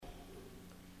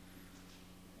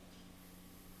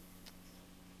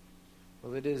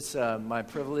Well, it is my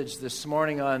privilege this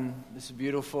morning on this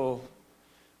beautiful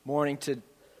morning to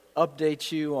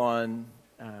update you on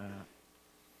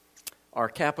our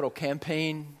capital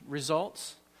campaign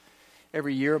results.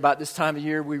 Every year, about this time of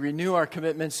year, we renew our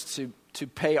commitments to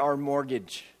pay our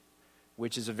mortgage,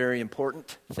 which is a very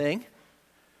important thing.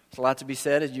 There's a lot to be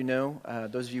said, as you know,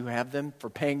 those of you who have them, for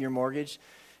paying your mortgage.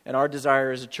 And our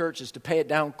desire as a church is to pay it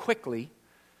down quickly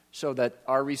so that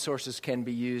our resources can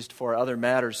be used for other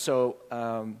matters. So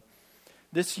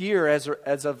this year,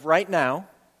 as of right now,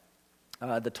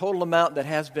 the total amount that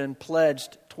has been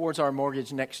pledged towards our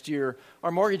mortgage next year,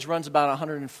 our mortgage runs about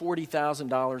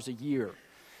 $140,000 a year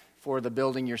for the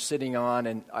building you're sitting on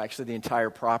and actually the entire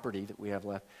property that we have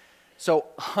left. So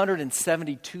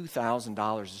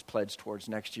 $172,000 is pledged towards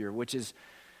next year, which is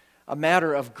a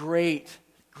matter of great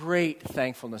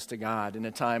thankfulness to God in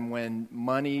a time when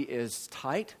money is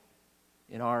tight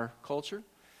in our culture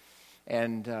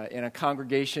and in a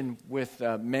congregation with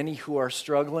many who are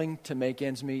struggling to make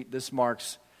ends meet. This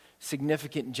marks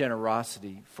significant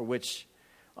generosity for which,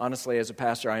 honestly, as a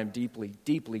pastor, I am deeply,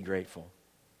 deeply grateful.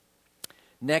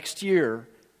 Next year,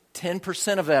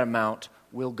 10% of that amount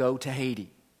will go to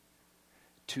Haiti,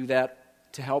 to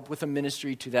help with a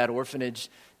ministry, to that orphanage,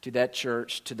 to that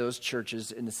church, to those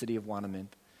churches in the city of Wanamint.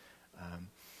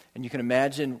 And you can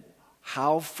imagine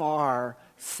how far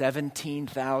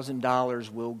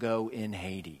 $17,000 will go in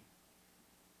Haiti.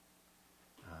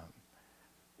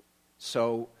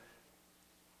 So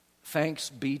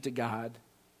thanks be to God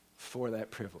for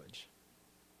that privilege.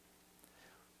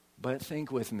 But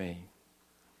think with me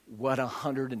what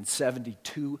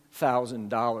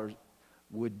 $172,000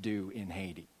 would do in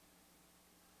Haiti.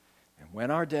 And when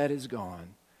our debt is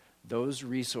gone, those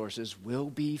resources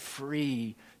will be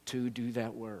free to do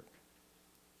that work.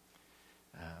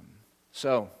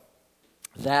 So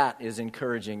that is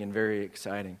encouraging and very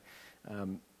exciting.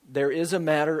 There is a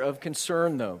matter of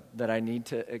concern, though, that I need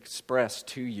to express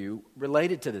to you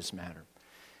related to this matter.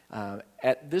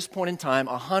 At this point in time,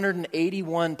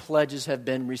 181 pledges have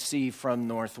been received from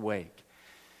North Wake.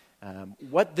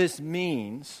 What this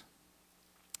means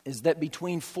is that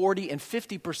between 40 and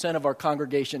 50% of our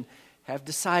congregation have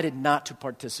decided not to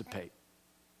participate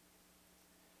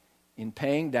in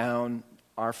paying down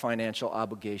our financial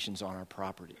obligations on our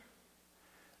property.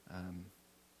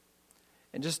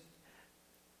 And just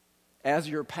as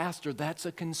your pastor, that's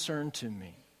a concern to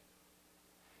me.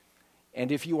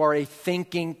 And if you are a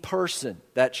thinking person,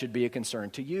 that should be a concern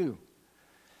to you.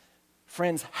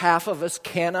 Friends, half of us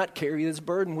cannot carry this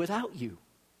burden without you.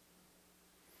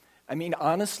 I mean,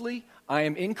 honestly, I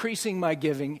am increasing my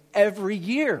giving every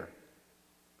year.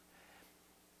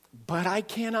 But I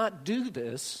cannot do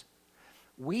this.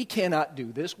 We cannot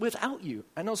do this without you.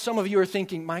 I know some of you are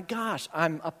thinking, my gosh,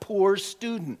 I'm a poor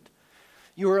student.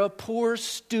 You're a poor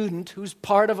student who's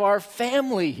part of our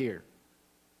family here.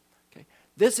 Okay?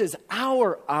 This is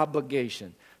our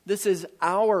obligation. This is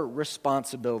our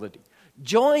responsibility.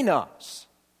 Join us.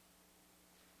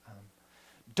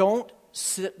 Don't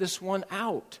sit this one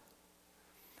out.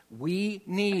 We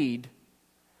need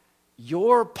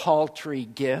your paltry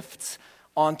gifts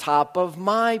on top of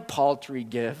my paltry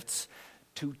gifts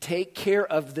to take care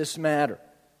of this matter.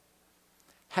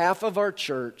 Half of our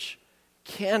church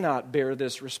cannot bear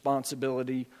this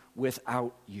responsibility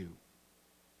without you.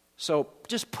 So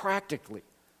just practically,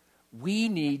 we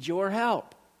need your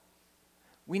help.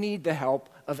 We need the help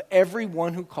of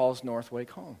everyone who calls North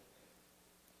Wake home.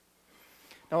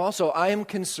 Now also, I am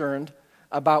concerned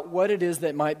about what it is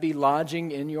that might be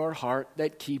lodging in your heart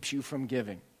that keeps you from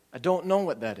giving. I don't know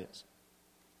what that is.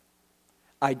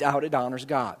 I doubt it honors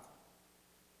God.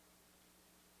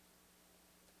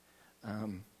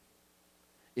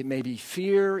 It may be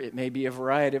fear, it may be a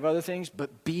variety of other things,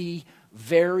 but be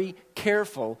very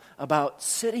careful about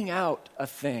sitting out a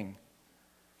thing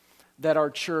that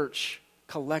our church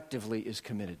collectively is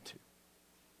committed to.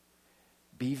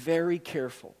 Be very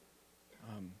careful.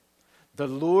 The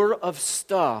lure of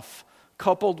stuff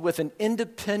coupled with an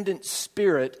independent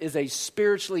spirit is a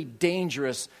spiritually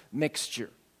dangerous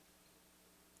mixture.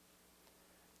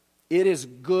 It is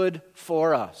good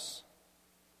for us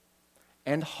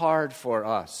and hard for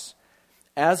us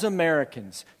as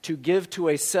Americans to give to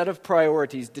a set of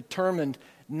priorities determined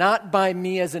not by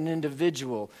me as an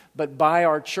individual, but by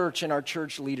our church and our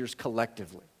church leaders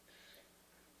collectively.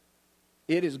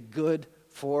 It is good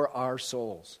for our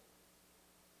souls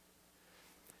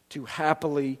to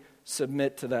happily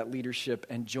submit to that leadership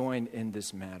and join in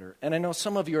this matter. And I know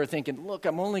some of you are thinking, look,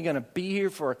 I'm only going to be here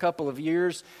for a couple of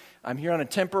years. I'm here on a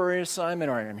temporary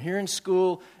assignment, or I'm here in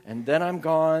school, and then I'm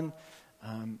gone.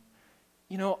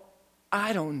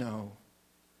 I don't know.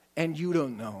 and you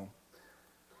don't know.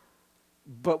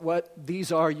 But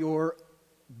these are your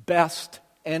best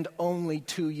and only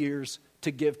 2 years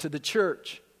to give to the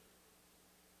church.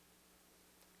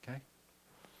 Okay?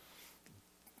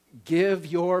 Give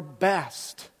your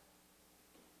best.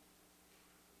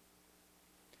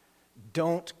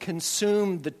 Don't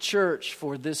consume the church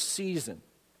for this season.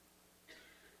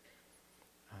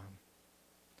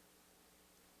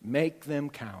 Make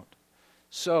them count.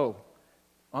 So,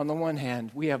 on the one hand,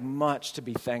 we have much to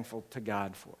be thankful to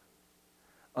God for.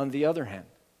 On the other hand,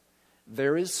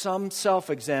 there is some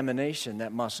self-examination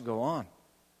that must go on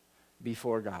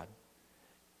before God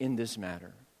in this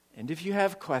matter. And if you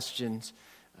have questions,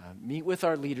 meet with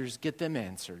our leaders, get them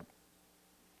answered,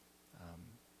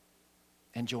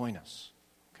 and join us.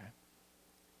 Okay?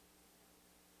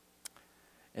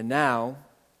 And now,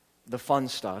 the fun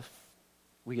stuff.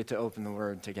 We get to open the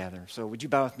Word together. So would you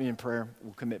bow with me in prayer?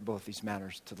 We'll commit both these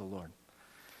matters to the Lord.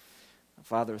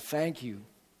 Father, thank you.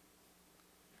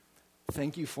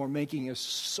 Thank you for making us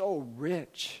so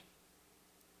rich.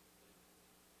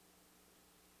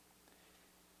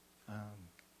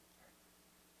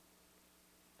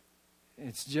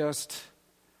 It's just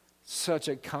such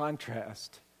a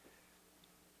contrast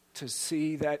to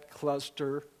see that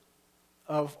cluster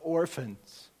of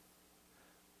orphans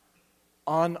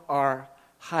on our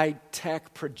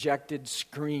high-tech projected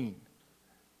screen.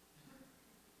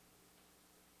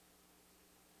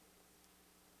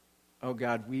 Oh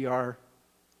God, we are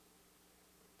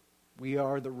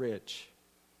the rich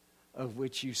of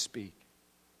which you speak.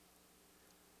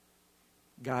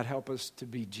 God, help us to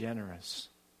be generous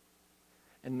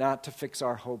and not to fix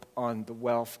our hope on the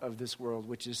wealth of this world,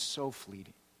 which is so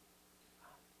fleeting.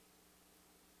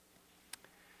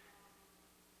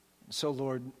 So,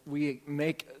 Lord, we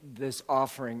make this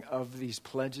offering of these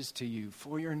pledges to you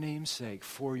for your name's sake,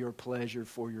 for your pleasure,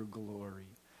 for your glory.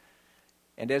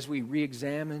 And as we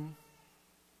re-examine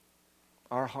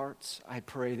our hearts, I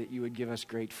pray that you would give us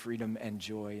great freedom and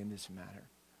joy in this matter,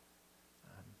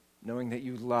 knowing that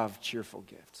you love cheerful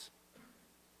gifts.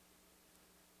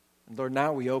 And Lord,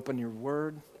 now we open your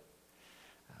word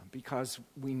because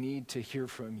we need to hear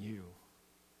from you.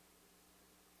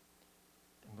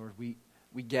 And Lord, we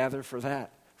gather for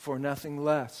that, for nothing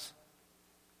less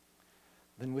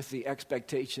than with the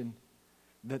expectation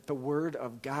that the word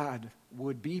of God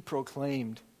would be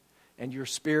proclaimed and your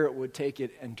Spirit would take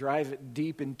it and drive it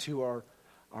deep into our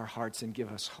hearts and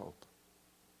give us hope.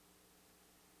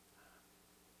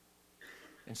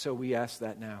 And so we ask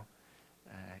that now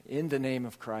in the name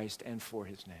of Christ and for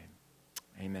his name.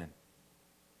 Amen.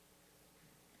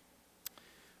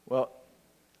 Well,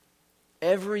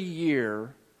 every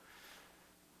year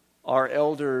our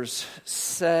elders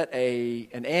set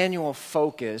an annual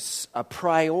focus, a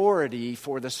priority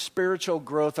for the spiritual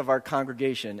growth of our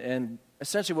congregation. And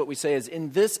essentially what we say is,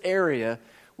 in this area,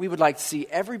 we would like to see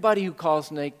everybody who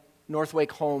calls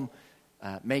Northwake home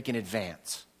make an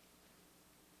advance.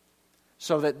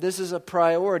 So that this is a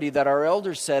priority that our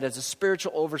elders set as a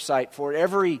spiritual oversight for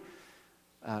every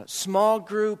small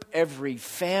group, every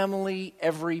family,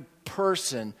 every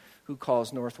person who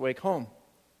calls Northwake home.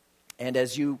 And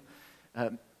as you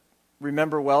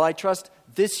remember well, I trust,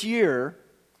 this year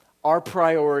our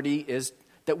priority is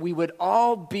that we would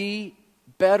all be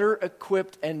better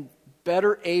equipped and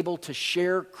better able to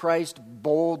share Christ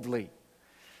boldly.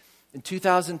 In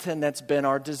 2010, that's been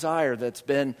our desire. That's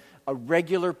been a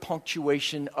regular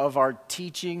punctuation of our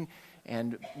teaching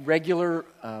and regular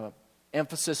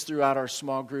emphasis throughout our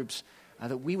small groups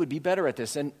that we would be better at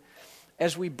this. And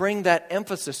as we bring that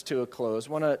emphasis to a close,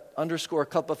 I want to underscore a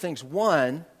couple of things.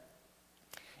 One,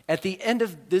 at the end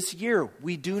of this year,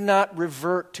 we do not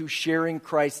revert to sharing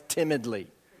Christ timidly.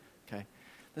 Okay?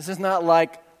 This is not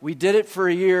like we did it for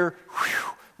a year,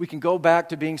 we can go back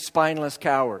to being spineless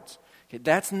cowards. Okay?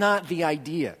 That's not the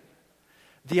idea.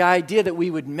 The idea that we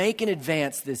would make an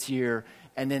advance this year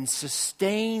and then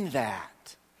sustain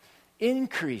that,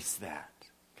 increase that.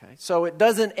 Okay? So it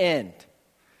doesn't end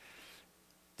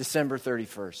December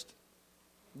 31st.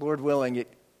 Lord willing,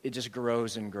 it just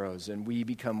grows and grows, and we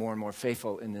become more and more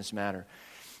faithful in this matter.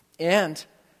 And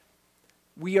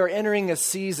we are entering a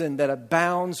season that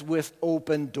abounds with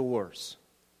open doors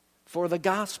for the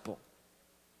gospel.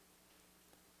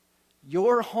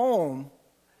 Your home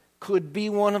could be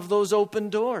one of those open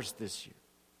doors this year.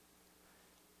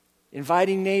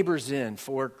 Inviting neighbors in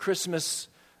for Christmas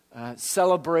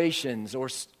celebrations,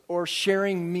 or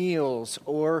sharing meals,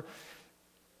 or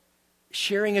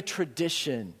sharing a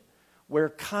tradition where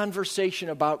conversation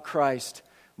about Christ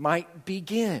might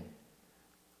begin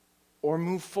or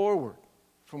move forward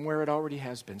from where it already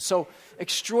has been. So,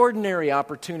 extraordinary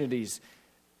opportunities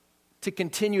to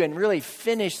continue and really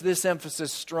finish this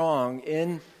emphasis strong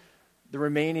in the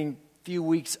remaining few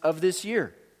weeks of this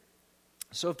year.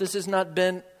 So if this has not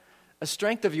been a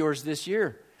strength of yours this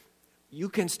year, you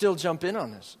can still jump in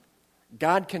on this.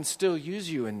 God can still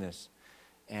use you in this.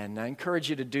 And I encourage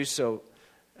you to do so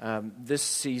this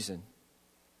season.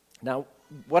 Now,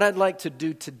 what I'd like to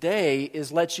do today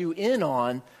is let you in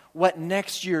on what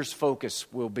next year's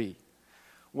focus will be,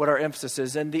 what our emphasis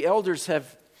is. And the elders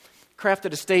have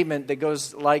crafted a statement that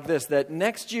goes like this, that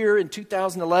next year in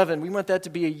 2011, we want that to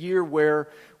be a year where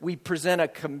we present a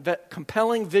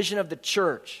compelling vision of the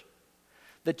church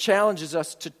that challenges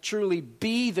us to truly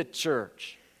be the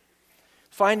church,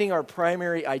 finding our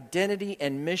primary identity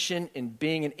and mission in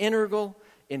being an integral,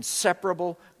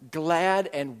 inseparable, glad,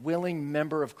 and willing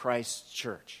member of Christ's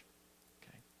church.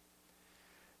 Okay.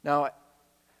 Now,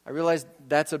 I realize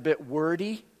that's a bit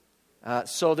wordy,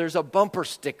 so there's a bumper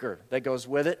sticker that goes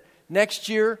with it. Next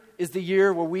year is the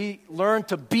year where we learn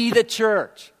to be the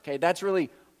church. Okay, that's really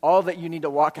all that you need to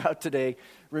walk out today,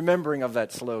 remembering of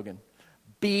that slogan.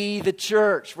 Be the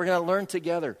church. We're going to learn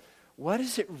together. What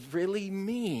does it really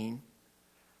mean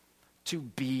to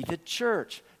be the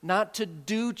church? Not to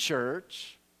do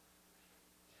church,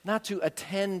 not to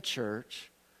attend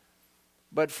church,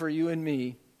 but for you and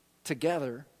me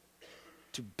together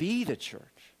to be the church.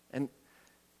 And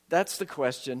that's the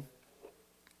question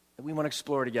that we want to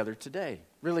explore together today.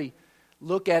 Really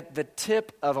look at the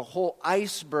tip of a whole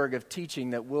iceberg of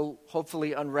teaching that we'll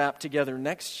hopefully unwrap together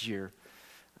next year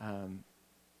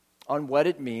on what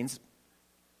it means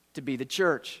to be the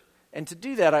church. And to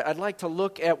do that, I'd like to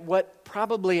look at what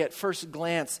probably at first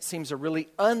glance seems a really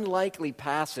unlikely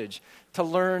passage to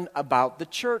learn about the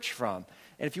church from.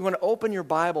 And if you want to open your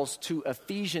Bibles to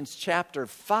Ephesians chapter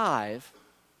 5,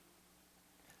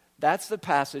 that's the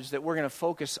passage that we're going to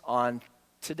focus on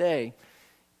today.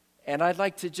 And I'd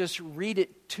like to just read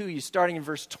it to you, starting in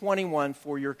verse 21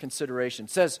 for your consideration.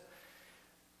 It says,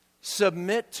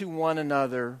 "Submit to one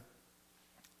another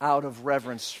out of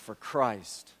reverence for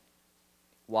Christ.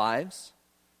 Wives,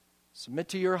 submit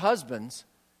to your husbands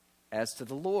as to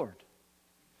the Lord.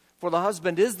 For the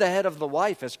husband is the head of the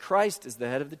wife, as Christ is the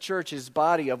head of the church, his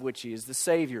body, of which he is the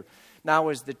Savior. Now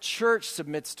as the church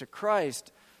submits to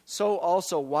Christ, so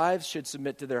also wives should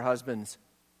submit to their husbands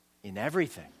in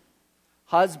everything.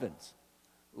 Husbands,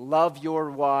 love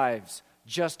your wives,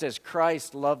 just as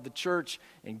Christ loved the church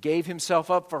and gave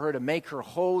himself up for her to make her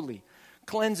holy,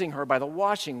 cleansing her by the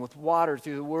washing with water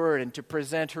through the word, and to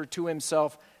present her to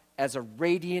himself as a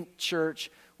radiant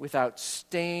church without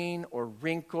stain or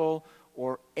wrinkle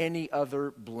or any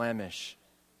other blemish,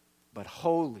 but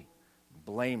holy,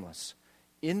 blameless.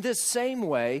 In this same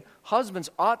way, husbands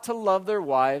ought to love their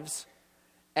wives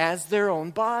as their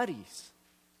own bodies.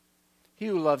 He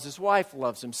who loves his wife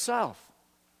loves himself.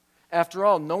 After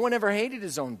all, no one ever hated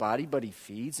his own body, but he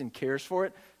feeds and cares for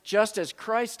it, just as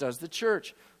Christ does the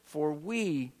church. For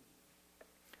we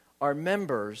are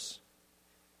members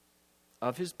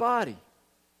of his body."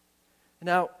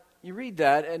 Now, you read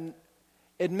that, and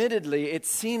admittedly, it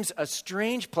seems a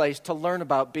strange place to learn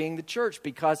about being the church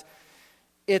because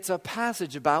it's a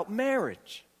passage about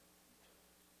marriage.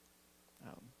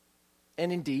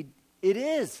 And indeed, it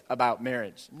is about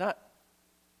marriage. I'm not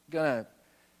going to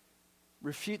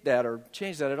refute that or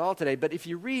change that at all today, but if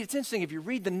you read, it's interesting, if you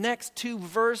read the next two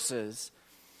verses,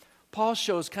 Paul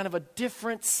shows kind of a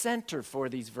different center for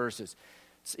these verses.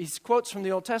 He quotes from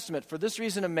the Old Testament, "For this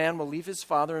reason a man will leave his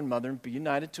father and mother and be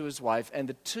united to his wife, and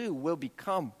the two will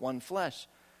become one flesh."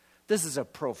 This is a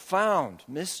profound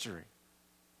mystery.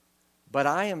 But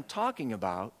I am talking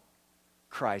about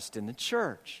Christ in the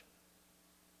church.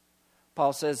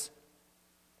 Paul says,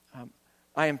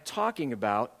 I am talking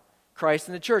about Christ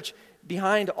in the church.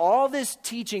 Behind all this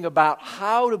teaching about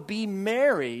how to be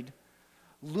married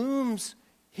looms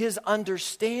his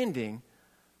understanding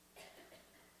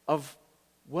of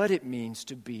what it means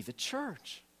to be the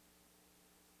church.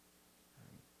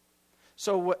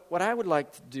 So what I would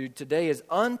like to do today is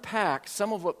unpack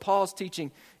some of what Paul's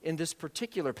teaching in this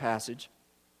particular passage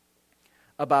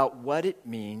about what it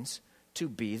means to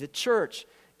be the church.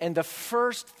 And the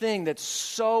first thing that's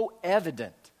so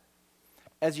evident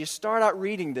as you start out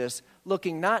reading this,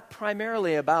 looking not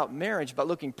primarily about marriage, but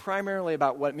looking primarily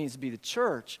about what it means to be the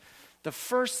church, the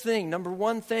first thing, number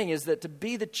one thing, is that to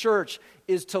be the church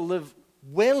is to live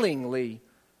willingly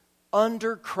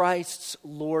under Christ's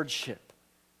lordship.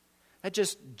 That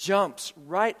just jumps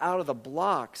right out of the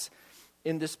blocks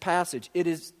in this passage. It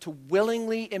is to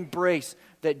willingly embrace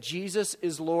that Jesus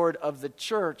is Lord of the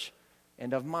church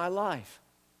and of my life.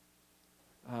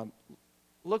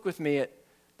 Look with me at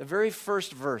the very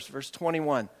first verse, verse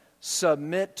 21.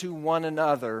 submit to one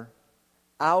another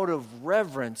out of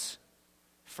reverence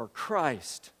for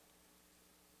Christ.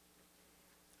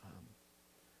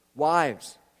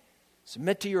 Wives,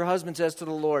 submit to your husbands as to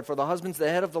the Lord, for the husband's the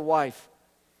head of the wife,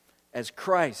 as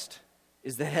Christ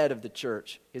is the head of the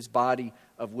church, his body,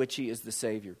 of which he is the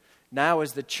Savior. Now,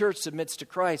 as the church submits to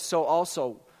Christ, so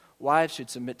also wives should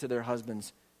submit to their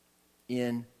husbands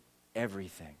in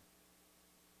everything.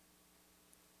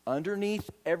 Underneath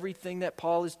everything that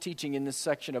Paul is teaching in this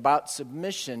section about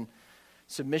submission,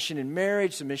 submission in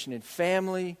marriage, submission in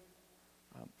family,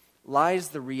 lies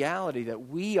the reality that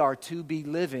we are to be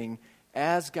living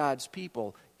as God's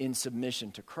people in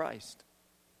submission to Christ.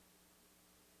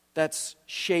 That's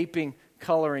shaping,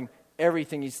 coloring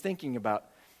everything he's thinking about.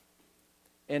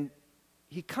 And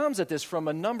he comes at this from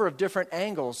a number of different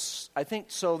angles, I think,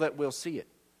 so that we'll see it.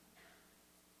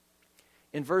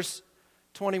 In verse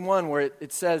 21, where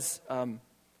it says,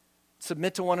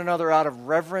 submit to one another out of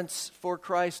reverence for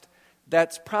Christ,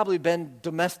 that's probably been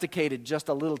domesticated just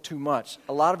a little too much.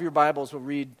 A lot of your Bibles will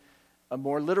read a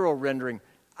more literal rendering,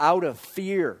 out of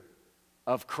fear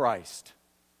of Christ.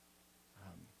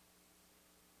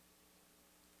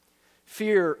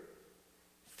 Fear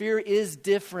is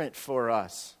different for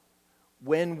us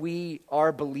when we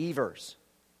are believers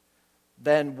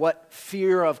than what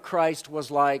fear of Christ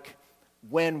was like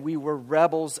when we were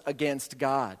rebels against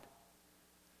God.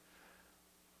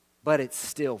 But it's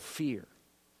still fear.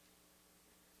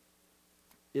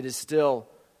 It is still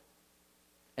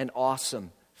an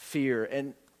awesome fear.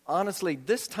 And honestly,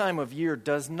 this time of year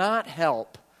does not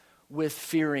help with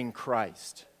fearing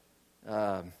Christ.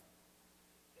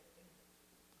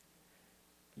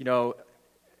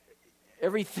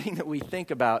 Everything that we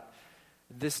think about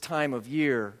this time of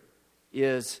year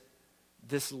is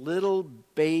this little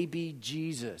baby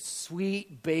Jesus,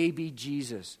 sweet baby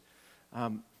Jesus.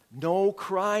 No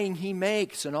crying he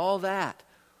makes and all that.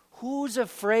 Who's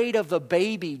afraid of the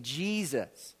baby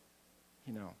Jesus?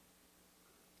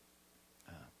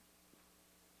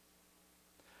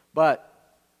 But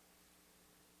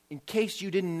in case you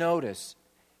didn't notice,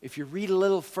 if you read a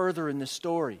little further in the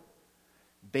story,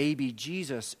 baby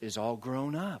Jesus is all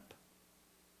grown up.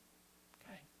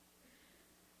 Okay?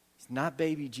 He's not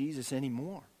baby Jesus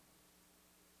anymore.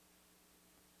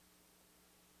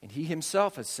 And he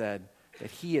himself has said that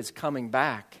he is coming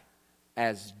back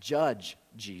as Judge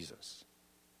Jesus.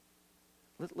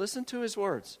 Listen to his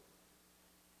words.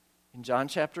 In John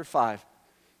chapter 5,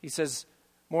 he says,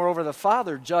 moreover, the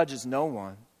Father judges no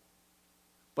one,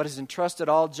 but has entrusted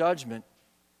all judgment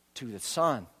to the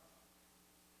Son.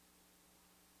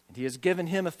 And he has given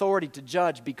him authority to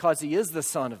judge because he is the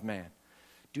Son of Man.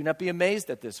 Do not be amazed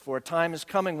at this, for a time is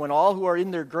coming when all who are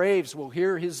in their graves will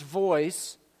hear his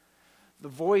voice. The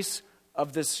voice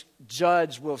of this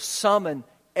judge will summon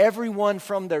everyone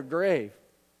from their grave.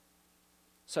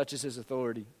 Such is his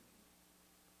authority.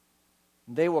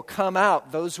 They will come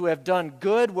out. Those who have done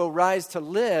good will rise to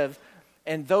live,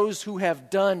 and those who have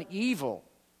done evil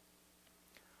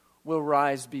will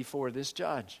rise before this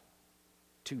judge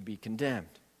to be condemned.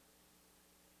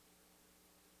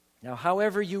 Now,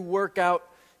 however you work out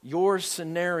your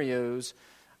scenarios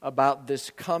about this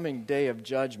coming day of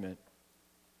judgment,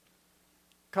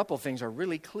 a couple things are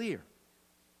really clear.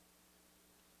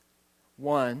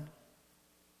 One,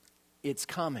 it's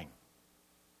coming.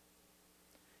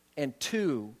 And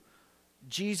two,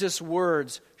 Jesus'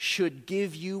 words should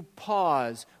give you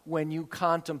pause when you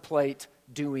contemplate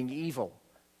doing evil,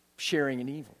 sharing in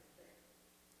evil.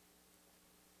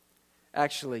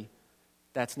 Actually,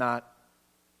 that's not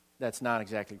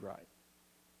exactly right.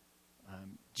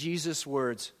 Jesus'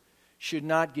 words should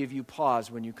not give you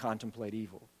pause when you contemplate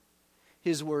evil.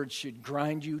 His words should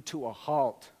grind you to a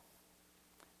halt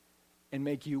and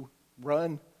make you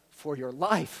run for your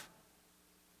life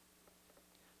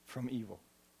from evil.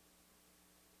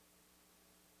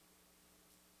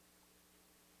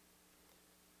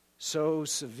 So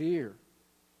severe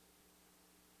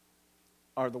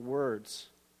are the words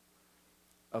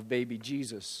of baby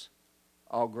Jesus,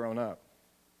 all grown up.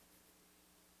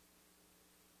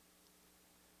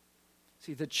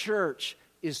 See, the church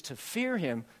is to fear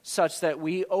him such that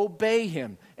we obey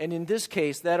him. And in this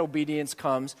case, that obedience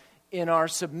comes in our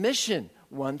submission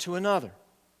one to another.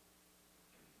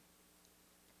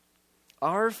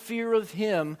 Our fear of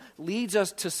him leads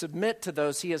us to submit to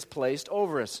those he has placed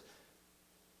over us.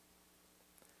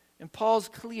 And Paul's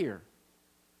clear.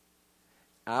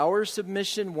 Our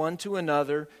submission one to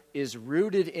another is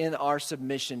rooted in our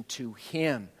submission to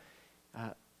him.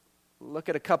 Look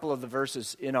at a couple of the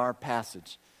verses in our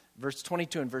passage. Verse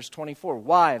 22 and verse 24.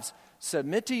 Wives,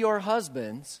 submit to your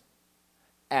husbands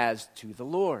as to the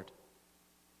Lord.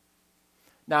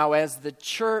 Now, as the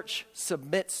church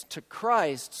submits to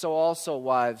Christ, so also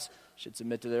wives should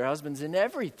submit to their husbands in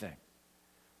everything.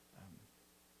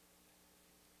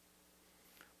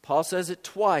 Paul says it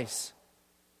twice.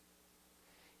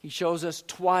 He shows us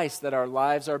twice that our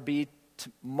lives are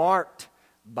marked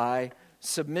by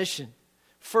submission.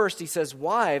 First, he says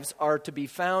wives are to be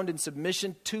found in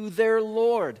submission to their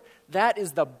Lord. That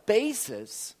is the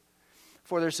basis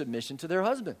for their submission to their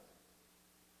husband.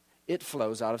 It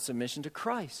flows out of submission to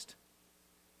Christ.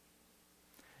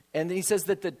 And then he says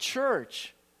that the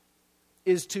church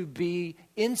is to be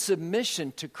in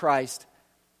submission to Christ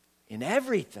in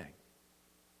everything.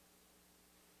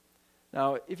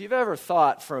 Now, if you've ever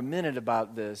thought for a minute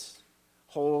about this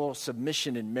whole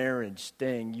submission in marriage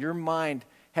thing, your mind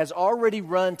has already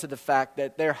run to the fact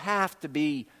that there have to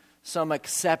be some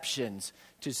exceptions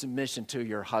to submission to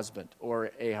your husband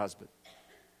or a husband.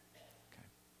 Okay.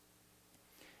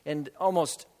 And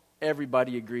almost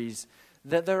everybody agrees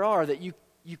that there are, that you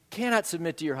cannot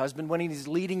submit to your husband when he's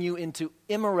leading you into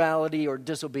immorality or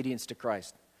disobedience to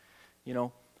Christ. You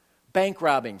know, bank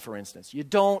robbing, for instance. You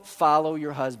don't follow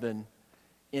your husband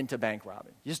into bank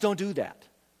robbing. You just don't do that.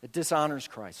 It dishonors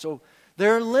Christ. So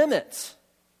there are limits.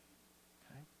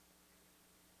 Okay?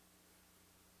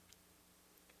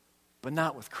 But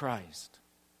not with Christ.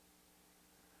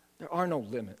 There are no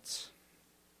limits.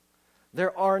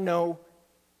 There are no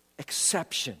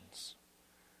exceptions.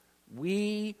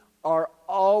 We are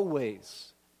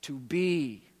always to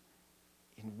be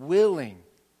in willing,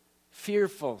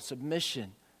 fearful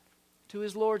submission to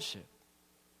his lordship.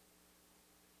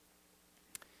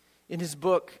 In his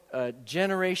book,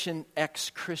 Generation X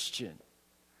Christian,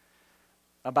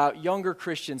 about younger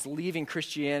Christians leaving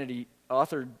Christianity,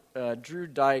 author Drew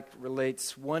Dyke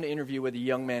relates one interview with a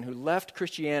young man who left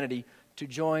Christianity to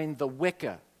join the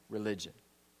Wicca religion.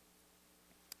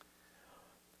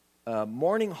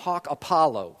 Morning Hawk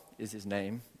Apollo is his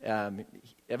name.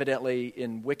 Evidently,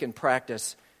 in Wiccan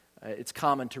practice, it's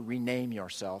common to rename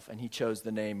yourself, and he chose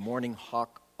the name Morning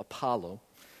Hawk Apollo.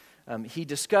 He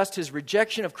discussed his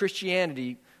rejection of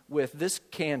Christianity with this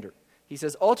candor. He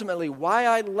says, ultimately, why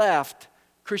I left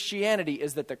Christianity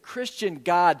is that the Christian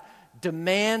God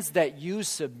demands that you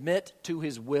submit to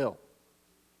his will.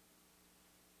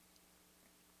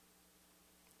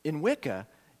 In Wicca,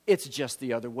 it's just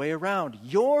the other way around.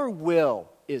 Your will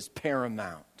is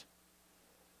paramount.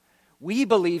 We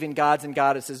believe in gods and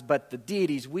goddesses, but the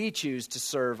deities we choose to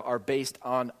serve are based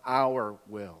on our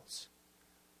wills.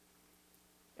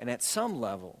 And at some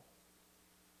level,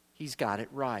 he's got it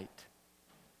right.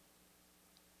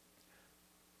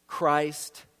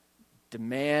 Christ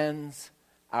demands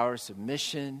our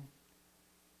submission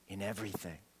in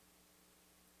everything.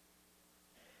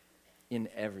 In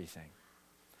everything.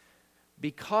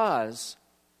 Because,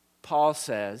 Paul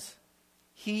says,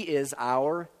 he is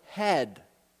our head.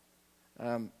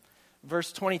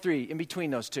 Verse 23, in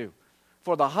between those two.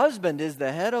 For the husband is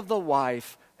the head of the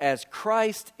wife, as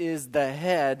Christ is the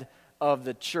head of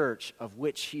the church, of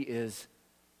which he is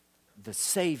the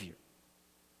Savior.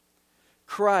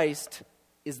 Christ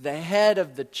is the head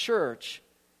of the church,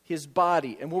 his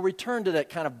body. And we'll return to that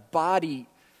kind of body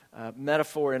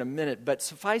metaphor in a minute. But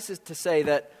suffice it to say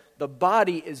that the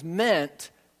body is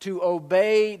meant to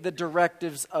obey the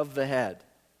directives of the head.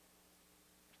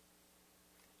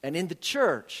 And in the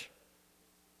church,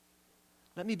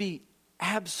 let me be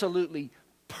absolutely,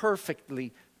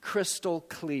 perfectly, crystal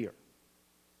clear.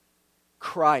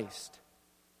 Christ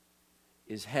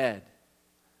is head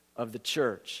of the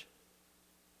church.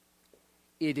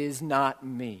 It is not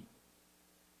me.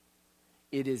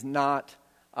 It is not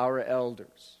our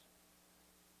elders.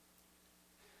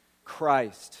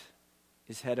 Christ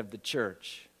is head of the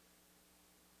church.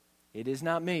 It is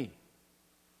not me.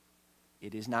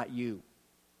 It is not you.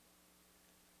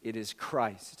 It is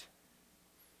Christ.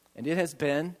 And it has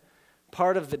been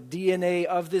part of the DNA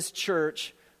of this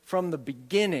church from the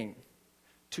beginning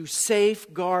to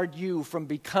safeguard you from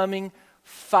becoming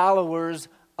followers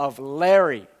of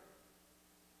Larry.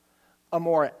 A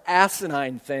more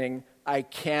asinine thing I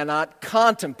cannot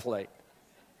contemplate.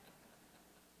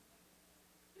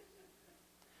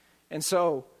 And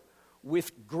so,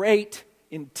 with great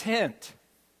intent,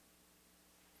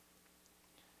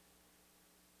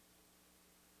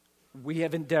 we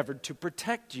have endeavored to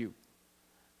protect you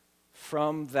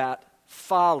from that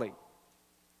folly,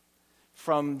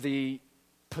 from the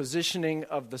positioning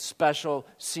of the special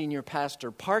senior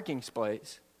pastor parking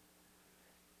space.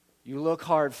 You look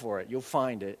hard for it. You'll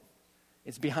find it.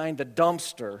 It's behind the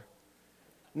dumpster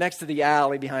next to the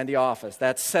alley behind the office.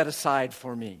 That's set aside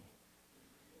for me.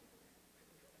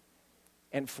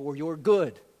 and for your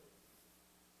good.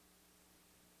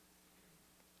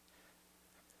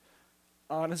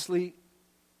 Honestly,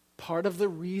 part of the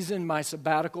reason my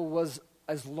sabbatical was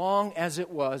as long as it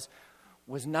was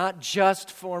not just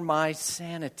for my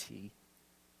sanity,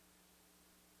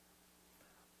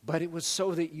 but it was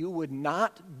so that you would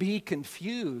not be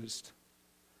confused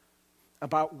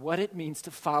about what it means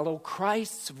to follow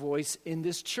Christ's voice in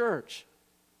this church.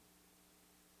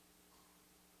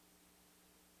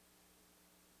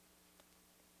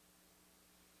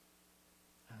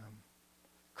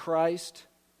 Christ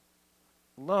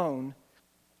alone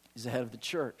is the head of the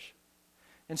church.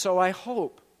 And so I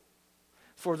hope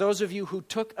for those of you who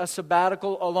took a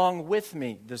sabbatical along with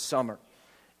me this summer,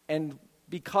 and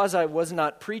because I was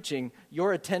not preaching,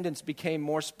 your attendance became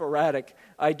more sporadic,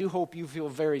 I do hope you feel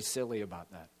very silly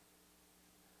about that.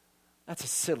 That's a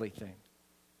silly thing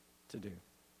to do.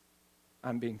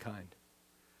 I'm being kind.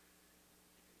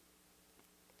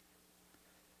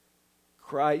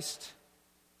 Christ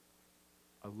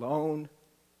alone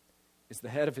is the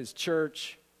head of his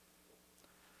church.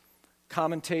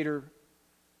 Commentator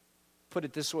put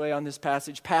it this way on this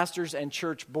passage: pastors and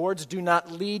church boards do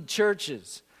not lead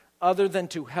churches other than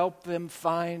to help them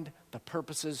find the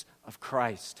purposes of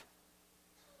Christ.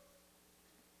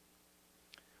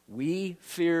 We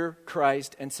fear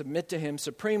Christ and submit to him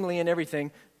supremely in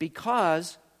everything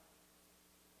because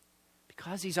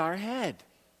he's our head.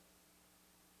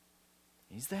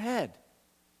 He's the head.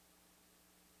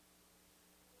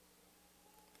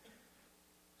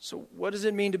 So what does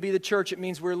it mean to be the church? It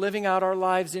means we're living out our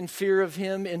lives in fear of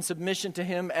him, in submission to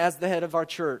him as the head of our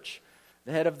church,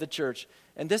 the head of the church.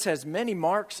 And this has many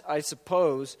marks, I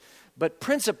suppose, but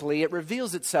principally it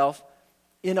reveals itself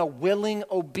in a willing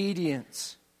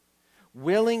obedience.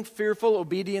 Willing, fearful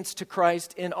obedience to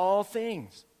Christ in all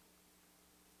things.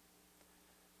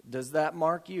 Does that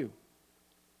mark you?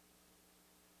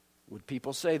 Would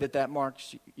people say that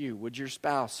marks you? Would your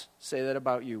spouse say that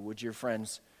about you? Would your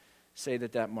friends say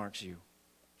that marks you?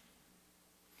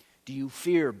 Do you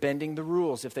fear bending the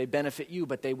rules if they benefit you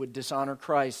but they would dishonor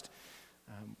Christ?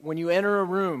 When you enter a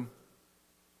room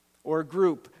or a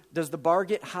group, does the bar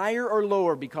get higher or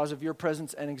lower because of your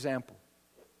presence and example?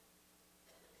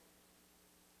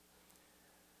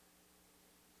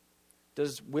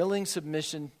 Does willing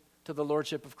submission to the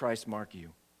lordship of Christ mark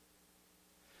you?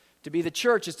 To be the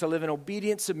church is to live in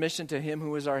obedient submission to him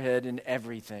who is our head in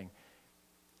everything.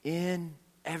 In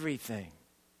everything.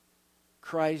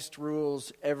 Christ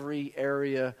rules every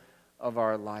area of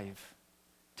our life,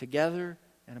 together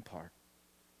and apart.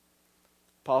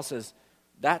 Paul says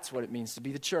that's what it means to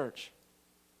be the church.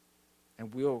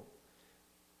 And we'll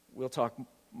talk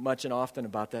much and often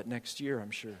about that next year,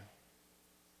 I'm sure.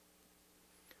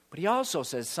 But he also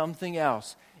says something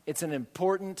else. It's an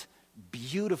important,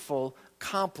 beautiful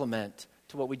complement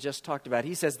to what we just talked about.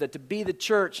 He says that to be the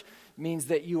church means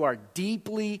that you are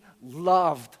deeply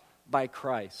loved by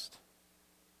Christ.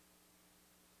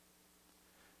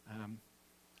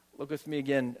 Look with me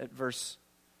again at verse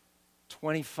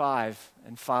 25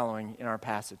 and following in our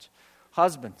passage.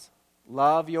 Husbands,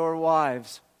 love your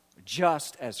wives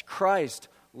just as Christ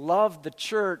loved the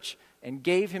church and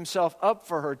gave himself up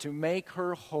for her to make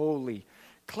her holy,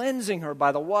 cleansing her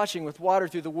by the washing with water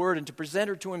through the word, and to present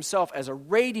her to himself as a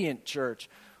radiant church,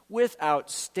 without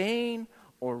stain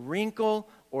or wrinkle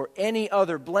or any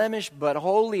other blemish, but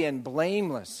holy and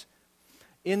blameless.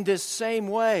 In this same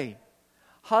way,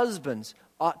 husbands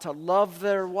ought to love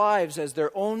their wives as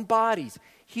their own bodies.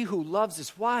 He who loves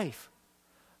his wife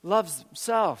loves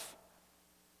himself.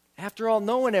 After all,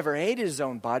 no one ever hated his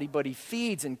own body, but he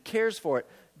feeds and cares for it,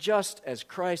 just as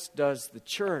Christ does the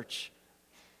church.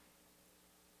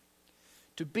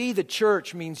 To be the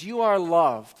church means you are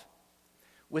loved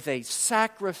with a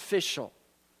sacrificial,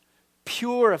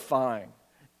 purifying,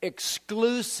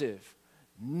 exclusive,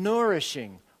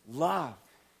 nourishing love.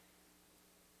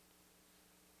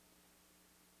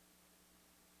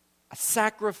 A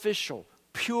sacrificial,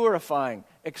 purifying,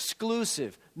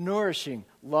 exclusive, nourishing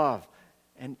love.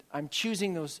 And I'm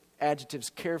choosing those adjectives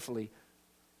carefully,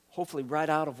 hopefully right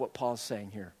out of what Paul's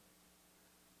saying here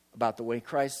about the way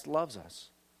Christ loves us,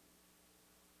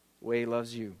 the way he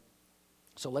loves you.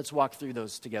 So let's walk through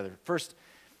those together. First,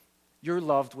 you're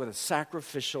loved with a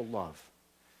sacrificial love.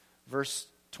 Verse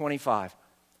 25,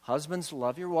 husbands,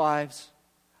 love your wives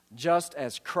just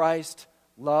as Christ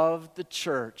loved the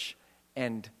church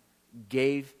and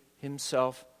gave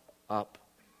himself up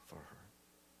for her.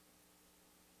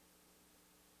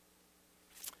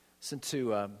 Listen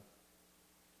to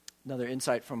another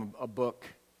insight from a book.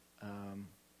 I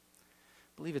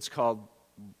believe it's called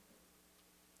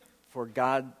For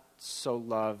God so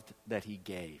loved that he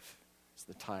gave. It's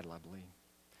the title, I believe.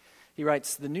 He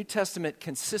writes, the New Testament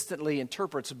consistently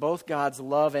interprets both God's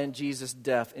love and Jesus'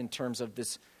 death in terms of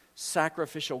this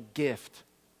sacrificial gift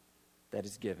that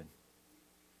is given.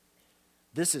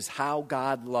 This is how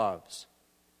God loves.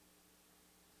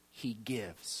 He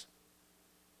gives.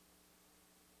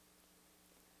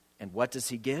 And what does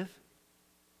he give?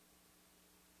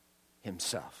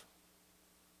 Himself.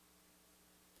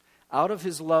 Out of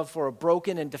his love for a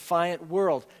broken and defiant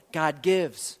world, God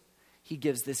gives. He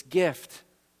gives this gift.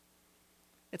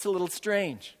 It's a little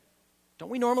strange. Don't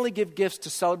we normally give gifts to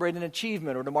celebrate an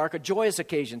achievement or to mark a joyous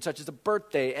occasion, such as a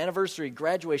birthday, anniversary,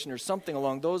 graduation, or something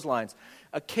along those lines?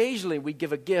 Occasionally, we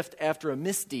give a gift after a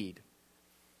misdeed,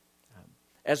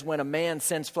 as when a man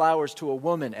sends flowers to a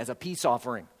woman as a peace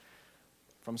offering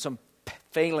from some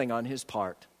failing on his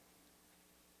part.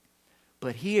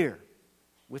 But here,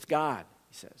 with God,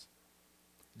 he says,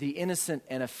 the innocent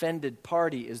and offended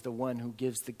party is the one who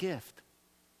gives the gift.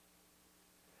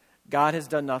 God has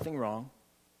done nothing wrong,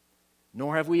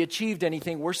 nor have we achieved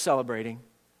anything worth celebrating.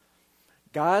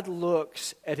 God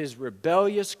looks at his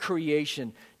rebellious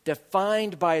creation,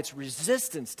 defined by its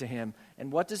resistance to him,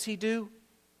 and what does he do?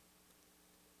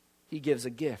 He gives a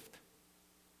gift.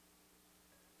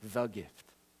 The gift.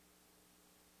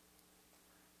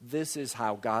 This is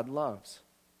how God loves.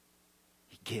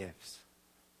 He gives.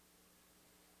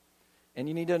 And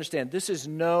you need to understand, this is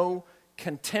no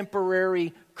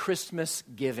contemporary Christmas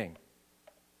giving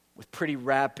with pretty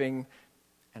wrapping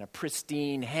and a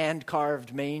pristine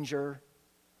hand-carved manger.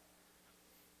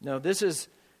 No, this is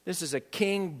a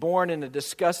king born in a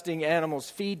disgusting animal's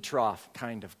feed trough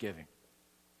kind of giving.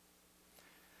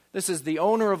 This is the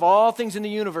owner of all things in the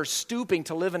universe stooping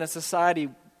to live in a society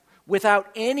without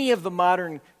any of the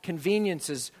modern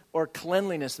conveniences or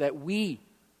cleanliness that we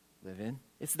live in.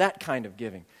 It's that kind of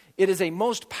giving. It is a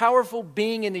most powerful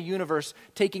being in the universe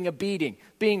taking a beating,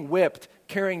 being whipped,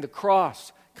 carrying the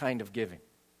cross kind of giving.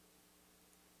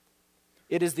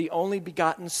 It is the only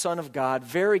begotten Son of God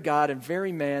and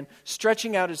very man,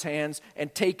 stretching out his hands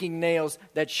and taking nails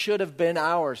that should have been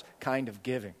ours kind of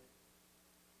giving.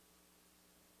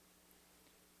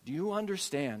 Do you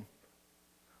understand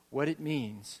what it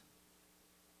means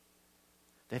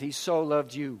that he so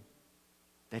loved you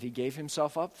that he gave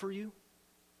himself up for you?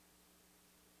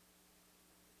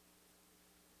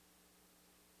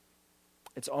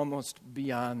 It's almost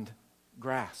beyond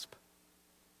grasp.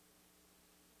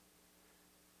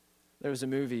 There was a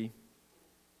movie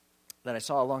that I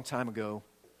saw a long time ago,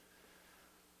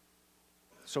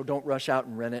 so don't rush out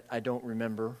and rent it. I don't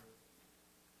remember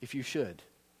if you should.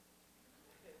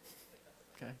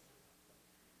 Okay?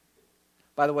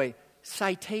 By the way,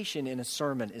 citation in a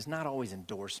sermon is not always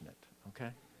endorsement,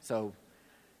 okay? So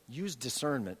use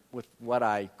discernment with what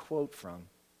I quote from.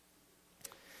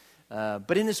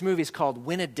 But in this movie, it's called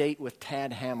Win a Date with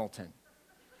Tad Hamilton.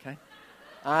 Okay?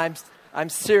 I'm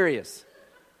serious.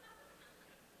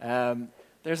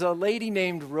 There's a lady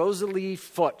named Rosalie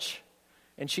Futch,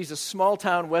 and she's a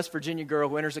small-town West Virginia girl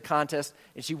who enters a contest,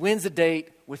 and she wins a date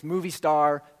with movie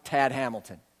star Tad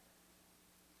Hamilton.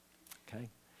 Okay?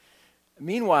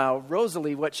 Meanwhile,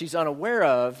 Rosalie, what she's unaware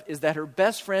of is that her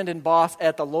best friend and boss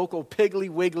at the local Piggly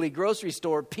Wiggly grocery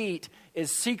store, Pete,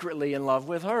 is secretly in love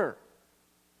with her.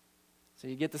 So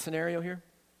you get the scenario here?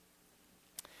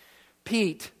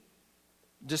 Pete,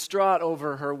 distraught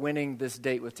over her winning this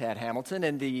date with Tad Hamilton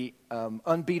and the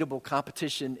unbeatable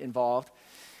competition involved,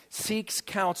 seeks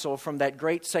counsel from that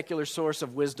great secular source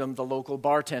of wisdom, the local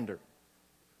bartender.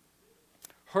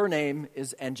 Her name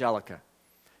is Angelica.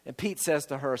 And Pete says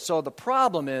to her, so the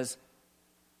problem is,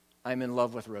 I'm in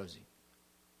love with Rosie.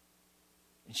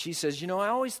 And she says, I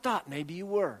always thought maybe you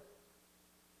were.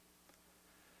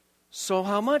 So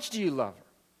how much do you love her?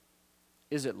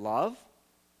 Is it love?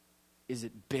 Is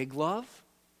it big love?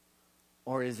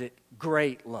 Or is it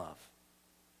great love?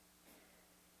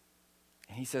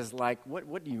 And he says,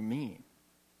 what do you mean?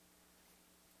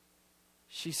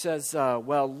 She says,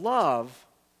 love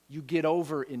you get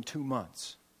over in 2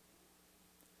 months.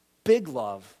 Big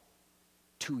love,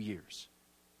 2 years.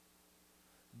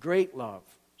 Great love,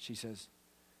 she says,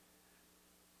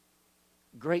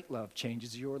 great love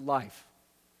changes your life.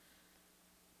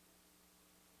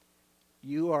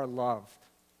 You are loved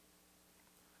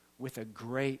with a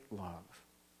great love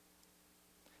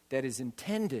that is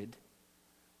intended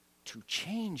to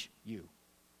change you.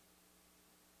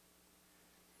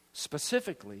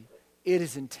 Specifically, it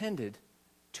is intended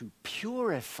to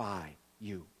purify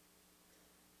you.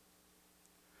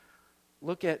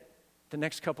 Look at the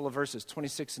next couple of verses,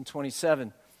 26 and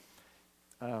 27.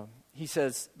 He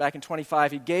says, back in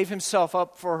 25, he gave himself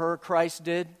up for her, Christ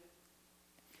did.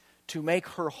 to make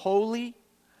her holy,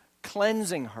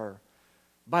 cleansing her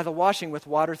by the washing with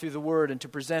water through the word, and to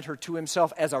present her to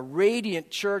himself as a radiant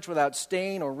church without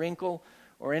stain or wrinkle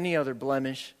or any other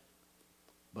blemish,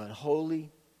 but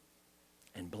holy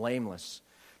and blameless.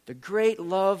 The great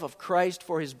love of Christ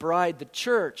for his bride, the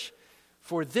church,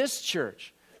 for this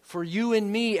church, for you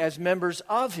and me as members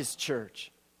of his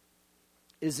church,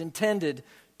 is intended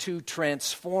to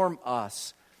transform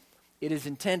us. It is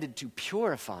intended to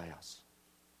purify us,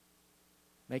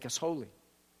 make us holy.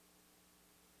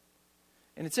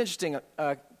 And it's interesting,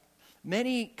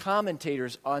 many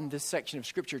commentators on this section of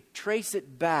Scripture trace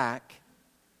it back,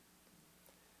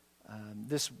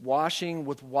 this washing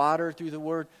with water through the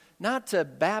Word, not to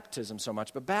baptism so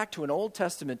much, but back to an Old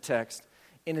Testament text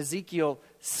in Ezekiel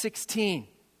 16.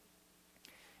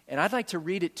 And I'd like to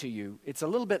read it to you. It's a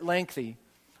little bit lengthy,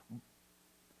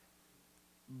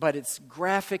 but its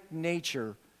graphic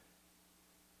nature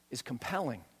is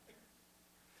compelling.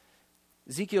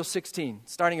 Ezekiel 16,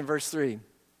 starting in verse 3.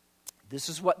 This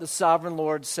is what the sovereign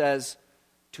Lord says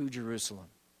to Jerusalem.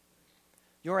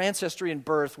 Your ancestry and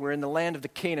birth were in the land of the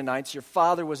Canaanites. Your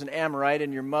father was an Amorite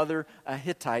and your mother a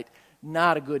Hittite.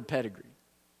 Not a good pedigree.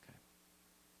 Okay.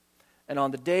 And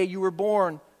on the day you were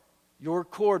born, your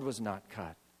cord was not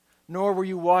cut. Nor were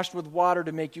you washed with water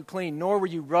to make you clean. Nor were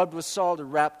you rubbed with salt or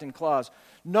wrapped in cloths.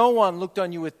 No one looked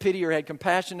on you with pity or had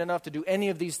compassion enough to do any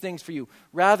of these things for you.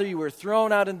 Rather, you were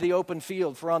thrown out into the open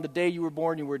field, for on the day you were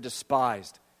born, you were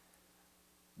despised.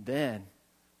 Then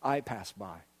I passed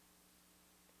by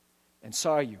and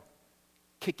saw you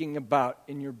kicking about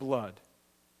in your blood.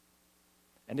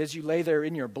 And as you lay there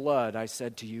in your blood, I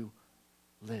said to you,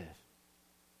 live.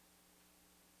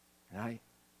 And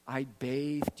I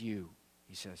bathed you,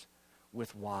 he says,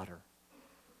 with water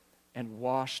and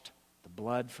washed the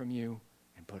blood from you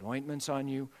and put ointments on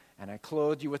you, and I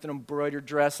clothed you with an embroidered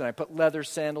dress, and I put leather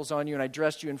sandals on you, and I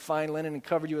dressed you in fine linen and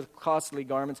covered you with costly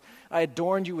garments. I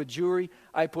adorned you with jewelry.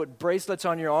 I put bracelets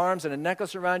on your arms and a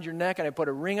necklace around your neck, and I put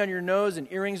a ring on your nose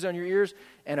and earrings on your ears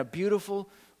and a beautiful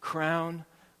crown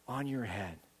on your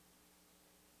head.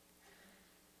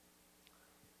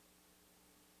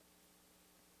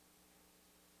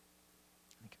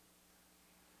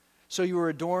 So you were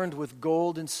adorned with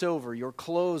gold and silver. Your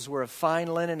clothes were of fine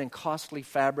linen and costly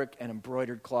fabric and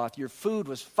embroidered cloth. Your food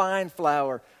was fine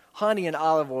flour, honey, and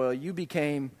olive oil. You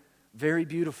became very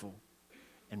beautiful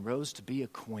and rose to be a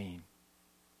queen.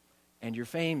 And your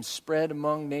fame spread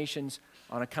among nations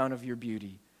on account of your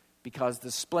beauty, because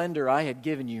the splendor I had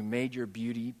given you made your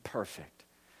beauty perfect,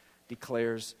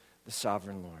 declares the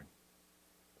sovereign Lord.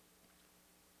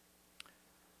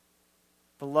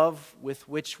 The love with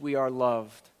which we are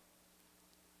loved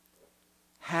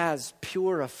has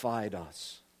purified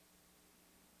us.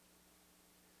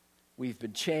 We've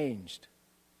been changed.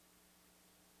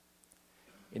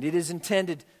 And it is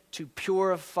intended to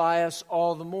purify us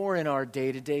all the more in our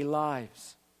day-to-day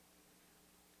lives.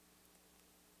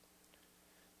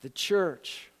 The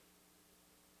church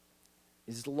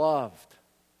is loved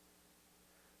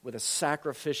with a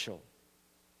sacrificial,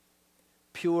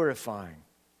 purifying,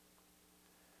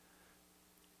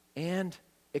 and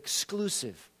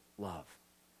exclusive love.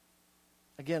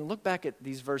 Again, look back at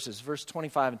these verses, verse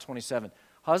 25 and 27.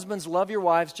 Husbands, love your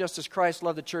wives just as Christ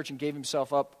loved the church and gave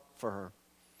himself up for her,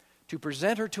 to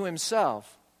present her to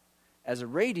himself as a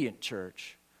radiant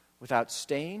church without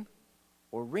stain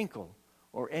or wrinkle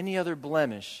or any other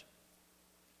blemish,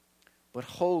 but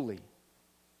holy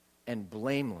and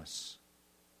blameless.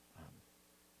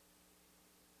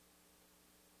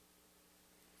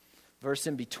 Verse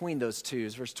in between those two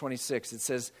is verse 26. It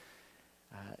says,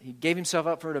 he gave himself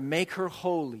up for her to make her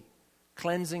holy,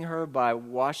 cleansing her by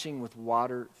washing with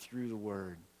water through the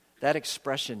word. That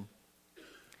expression,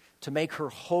 to make her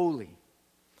holy,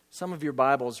 some of your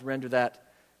Bibles render that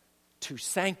to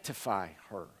sanctify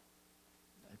her.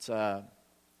 It's an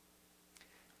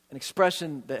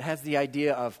expression that has the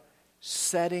idea of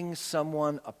setting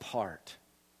someone apart.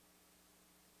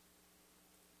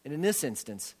 And in this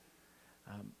instance,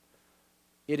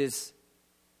 it is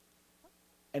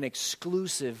an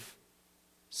exclusive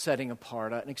setting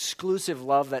apart, an exclusive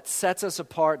love that sets us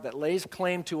apart, that lays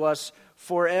claim to us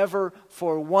forever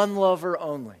for one lover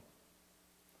only.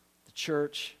 The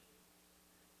church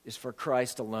is for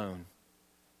Christ alone,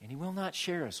 and he will not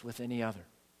share us with any other.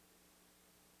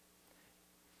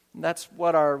 And that's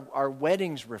what our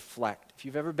weddings reflect. If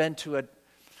you've ever been to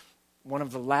one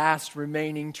of the last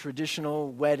remaining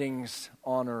traditional weddings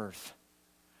on earth,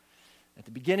 at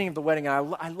the beginning of the wedding, I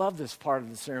love this part of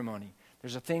the ceremony.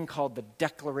 There's a thing called the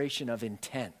Declaration of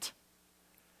Intent.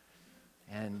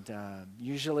 And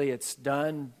usually it's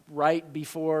done right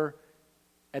before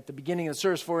at the beginning of the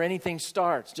service before anything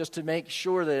starts, just to make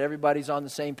sure that everybody's on the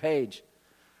same page.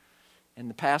 And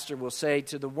the pastor will say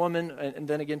to the woman, and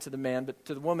then again to the man, but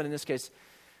to the woman in this case,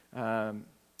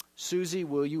 Susie,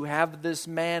 will you have this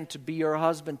man to be your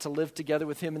husband, to live together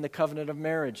with him in the covenant of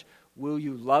marriage? Will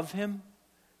you love him,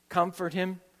 comfort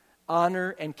him,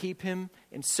 honor and keep him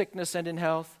in sickness and in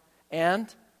health,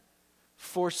 and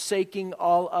forsaking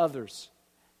all others,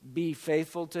 be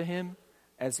faithful to him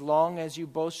as long as you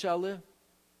both shall live?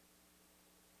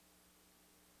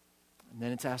 And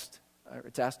then it's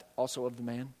asked also of the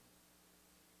man.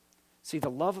 See,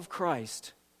 the love of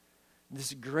Christ,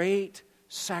 this great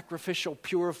sacrificial,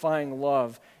 purifying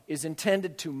love, is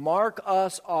intended to mark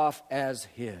us off as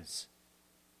His,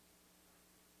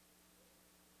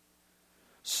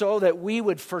 so that we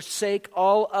would forsake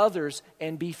all others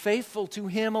and be faithful to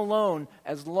Him alone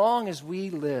as long as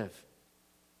we live.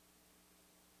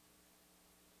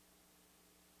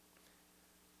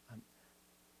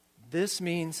 This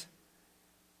means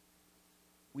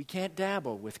we can't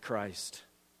dabble with Christ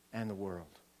and the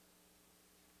world.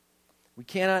 We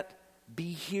cannot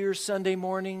be here Sunday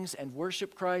mornings and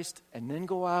worship Christ and then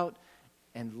go out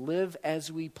and live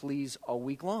as we please all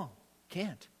week long.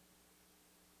 Can't.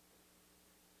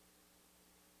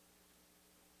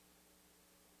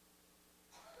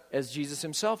 As Jesus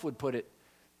Himself would put it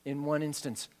in one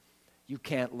instance, you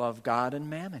can't love God and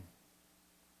mammon.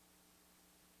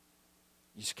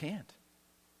 You just can't.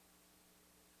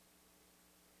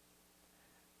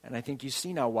 And I think you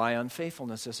see now why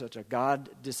unfaithfulness is such a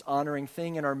God-dishonoring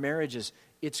thing in our marriages.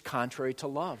 It's contrary to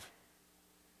love.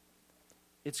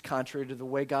 It's contrary to the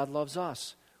way God loves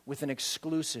us, with an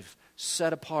exclusive,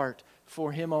 set apart,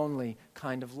 for Him only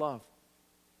kind of love.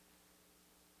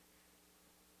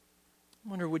 I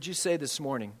wonder, would you say this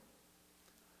morning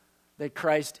that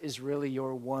Christ is really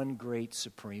your one great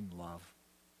supreme love?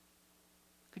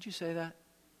 Could you say that?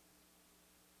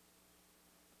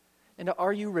 And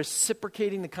are you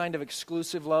reciprocating the kind of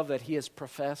exclusive love that He has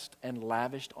professed and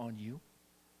lavished on you?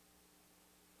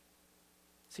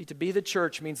 See, to be the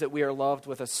church means that we are loved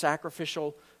with a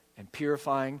sacrificial and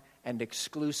purifying and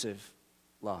exclusive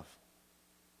love.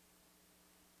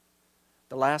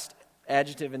 The last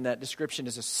adjective in that description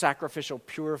is a sacrificial,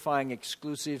 purifying,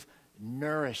 exclusive,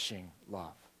 nourishing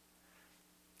love.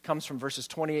 It comes from verses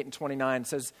 28 and 29. It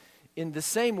says, in the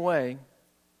same way,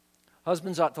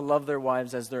 husbands ought to love their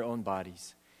wives as their own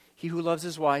bodies. He who loves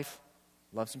his wife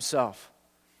loves himself.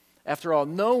 After all,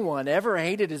 no one ever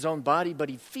hated his own body, but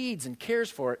he feeds and cares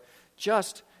for it,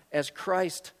 just as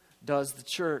Christ does the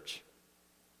church.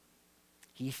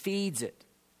 He feeds it,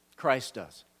 Christ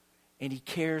does, and He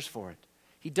cares for it.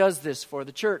 He does this for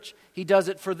the church. He does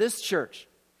it for this church.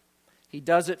 He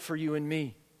does it for you and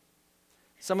me.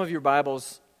 Some of your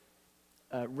Bibles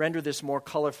render this more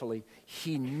colorfully.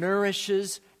 He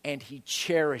nourishes and He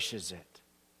cherishes it.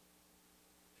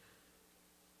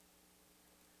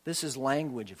 This is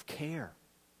language of care.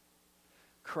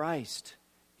 Christ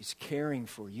is caring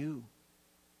for you.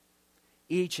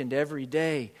 Each and every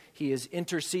day, He is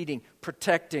interceding,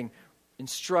 protecting,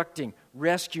 instructing,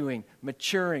 rescuing,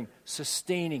 maturing,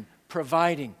 sustaining,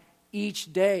 providing.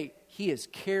 Each day, He is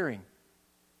caring.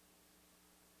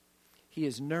 He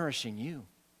is nourishing you.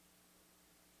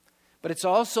 But it's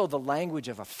also the language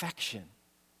of affection,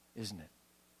 isn't it?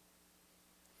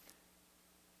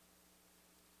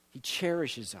 He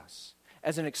cherishes us.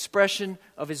 As an expression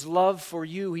of His love for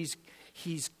you, He's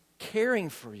caring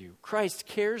for you. Christ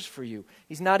cares for you.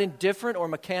 He's not indifferent or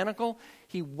mechanical.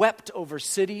 He wept over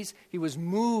cities. He was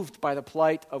moved by the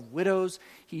plight of widows.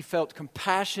 He felt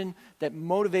compassion that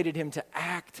motivated Him to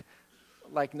act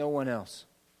like no one else.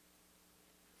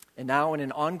 And now, in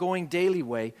an ongoing daily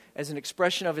way, as an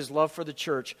expression of His love for the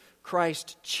church,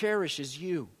 Christ cherishes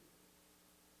you.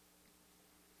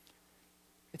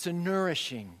 It's a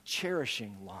nourishing,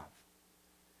 cherishing love.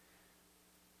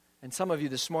 And some of you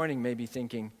this morning may be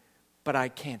thinking, but I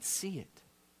can't see it.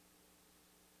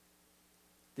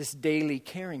 This daily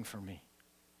caring for me.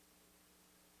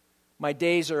 My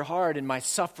days are hard and my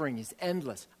suffering is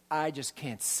endless. I just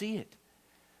can't see it.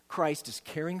 Christ is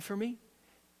caring for me.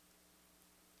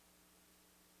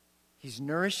 He's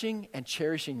nourishing and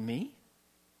cherishing me.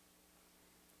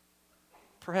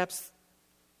 Perhaps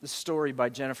the story by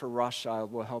Jennifer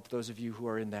Rothschild will help those of you who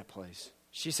are in that place.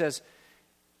 She says,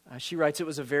 she writes, it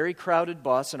was a very crowded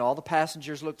bus and all the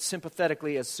passengers looked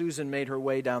sympathetically as Susan made her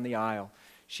way down the aisle.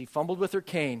 She fumbled with her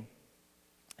cane,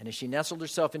 and as she nestled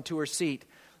herself into her seat,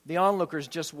 the onlookers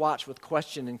just watched with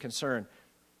question and concern.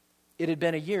 It had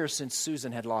been a year since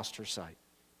Susan had lost her sight.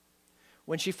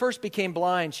 When she first became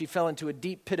blind, she fell into a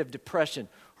deep pit of depression.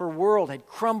 Her world had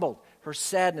crumbled. her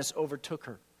sadness overtook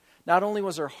her. Not only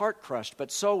was her heart crushed,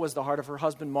 but so was the heart of her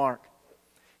husband, Mark.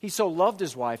 He so loved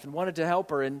his wife and wanted to help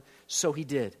her, and so he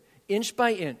did. Inch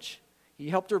by inch, he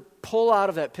helped her pull out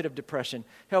of that pit of depression,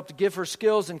 helped give her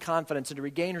skills and confidence and to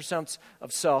regain her sense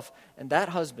of self. And that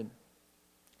husband,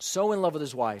 so in love with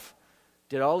his wife,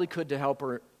 did all he could to help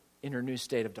her in her new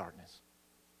state of darkness.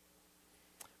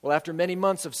 Well, after many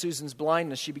months of Susan's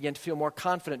blindness, she began to feel more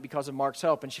confident because of Mark's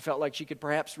help, and she felt like she could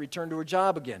perhaps return to her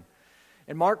job again.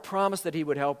 And Mark promised that he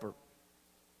would help her.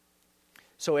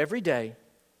 So every day,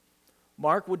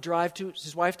 Mark would drive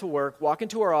his wife to work, walk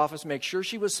into her office, make sure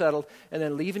she was settled, and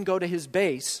then leave and go to his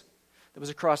base that was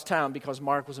across town because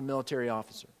Mark was a military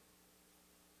officer.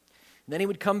 And then he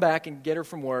would come back and get her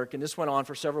from work, and this went on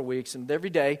for several weeks. And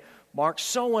every day, Mark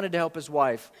so wanted to help his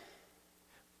wife,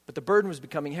 but the burden was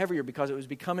becoming heavier because it was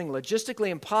becoming logistically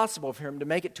impossible for him to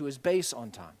make it to his base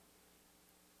on time.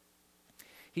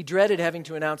 He dreaded having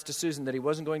to announce to Susan that he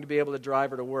wasn't going to be able to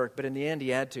drive her to work, but in the end he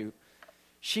had to.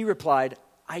 She replied,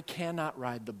 "I cannot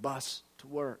ride the bus to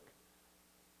work.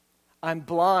 I'm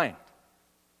blind.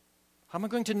 How am I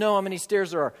going to know how many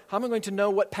stairs there are? How am I going to know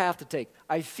what path to take?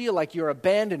 I feel like you're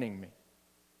abandoning me."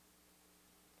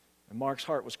 And Mark's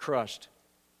heart was crushed.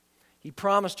 He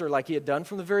promised her, like he had done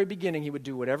from the very beginning, he would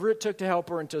do whatever it took to help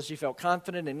her until she felt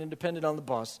confident and independent on the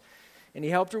bus. And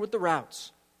he helped her with the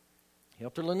routes. He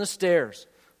helped her learn the stairs,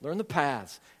 learn the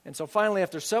paths. And so finally,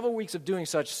 after several weeks of doing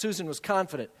such, Susan was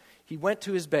confident. He went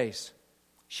to his base.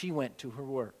 She went to her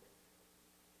work.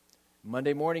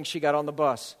 Monday morning, she got on the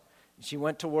bus. She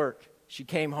went to work. She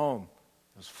came home.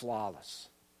 It was flawless.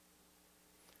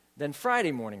 Then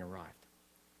Friday morning arrived.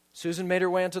 Susan made her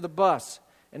way onto the bus.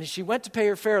 And as she went to pay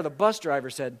her fare, the bus driver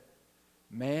said,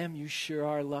 "Ma'am, you sure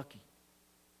are lucky."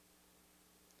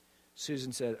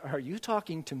 Susan said, "Are you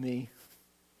talking to me?"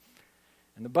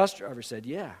 And the bus driver said,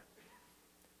 "Yeah.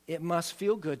 It must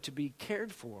feel good to be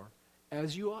cared for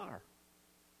as you are."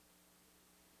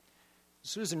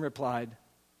 Susan replied,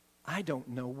 "I don't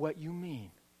know what you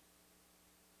mean."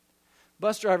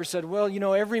 Bus driver said, "Well,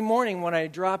 every morning when I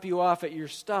drop you off at your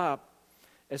stop,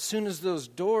 as soon as those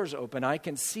doors open, I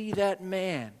can see that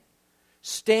man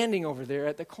standing over there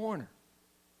at the corner.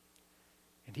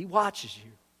 And he watches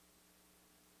you.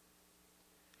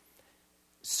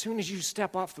 As soon as you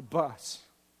step off the bus,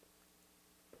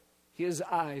 his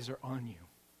eyes are on you.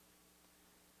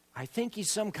 I think he's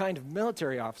some kind of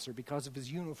military officer because of his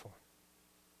uniform.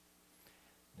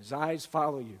 His eyes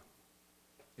follow you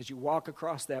as you walk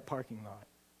across that parking lot.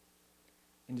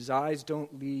 And his eyes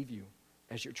don't leave you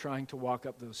as you're trying to walk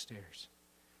up those stairs.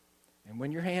 And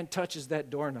when your hand touches that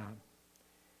doorknob,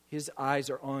 his eyes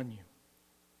are on you.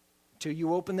 Until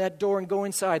you open that door and go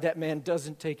inside, that man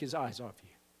doesn't take his eyes off you.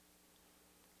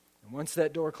 And once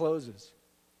that door closes,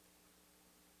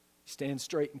 he stands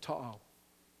straight and tall,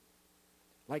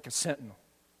 like a sentinel.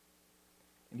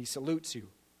 And he salutes you.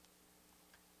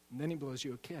 And then he blows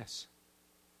you a kiss.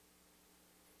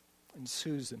 And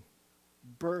Susan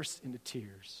burst into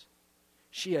tears.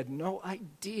 She had no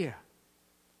idea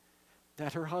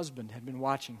that her husband had been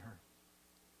watching her.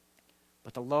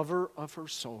 But the lover of her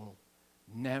soul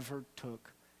never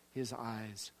took his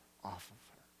eyes off of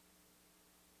her.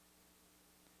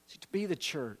 See, to be the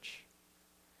church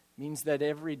means that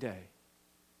every day,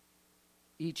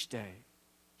 each day,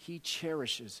 he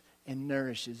cherishes and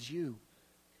nourishes you.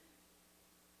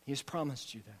 He has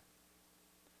promised you that.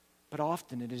 But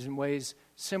often it is in ways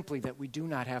simply that we do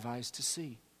not have eyes to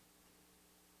see.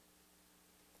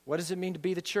 What does it mean to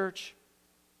be the church?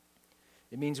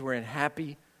 It means we're in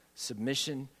happy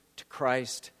submission to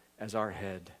Christ as our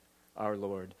head, our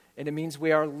Lord. And it means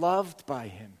we are loved by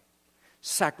him,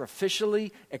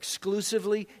 sacrificially,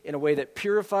 exclusively, in a way that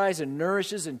purifies and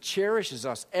nourishes and cherishes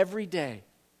us every day.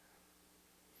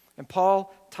 And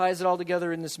Paul ties it all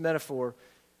together in this metaphor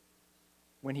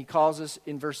when he calls us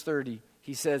in verse 30.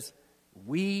 He says,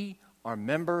 we are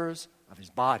members of his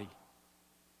body.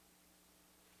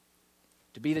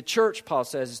 To be the church, Paul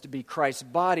says, is to be Christ's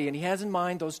body. And he has in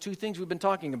mind those two things we've been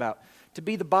talking about. To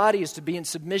be the body is to be in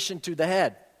submission to the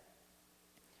head.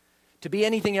 To be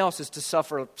anything else is to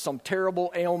suffer some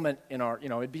terrible ailment in our,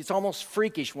 it's almost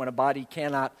freakish when a body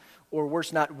cannot, or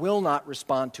worse not, will not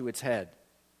respond to its head.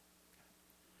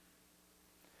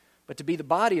 But to be the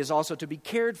body is also to be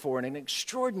cared for in an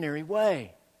extraordinary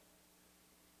way.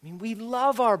 I mean, we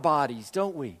love our bodies,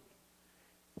 don't we?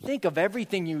 Think of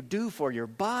everything you do for your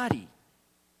body.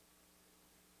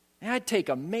 And I take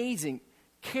amazing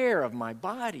care of my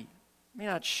body. I may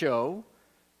not show,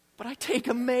 but I take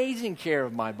amazing care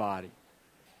of my body.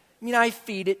 I mean, I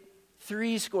feed it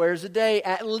 3 squares a day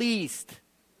at least.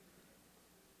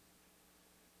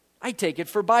 I take it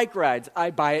for bike rides.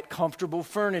 I buy it comfortable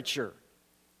furniture.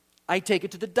 I take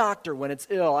it to the doctor when it's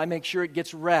ill. I make sure it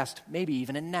gets rest, maybe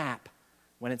even a nap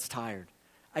when it's tired.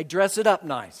 I dress it up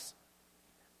nice.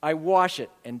 I wash it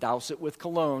and douse it with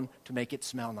cologne to make it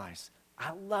smell nice.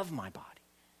 I love my body.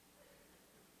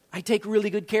 I take really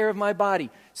good care of my body.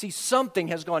 See, something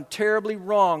has gone terribly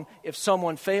wrong if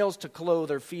someone fails to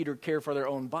clothe or feed or care for their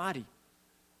own body.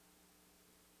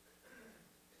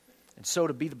 And so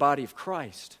to be the body of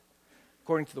Christ,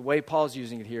 according to the way Paul's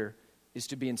using it here, is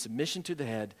to be in submission to the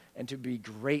head and to be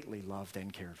greatly loved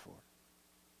and cared for.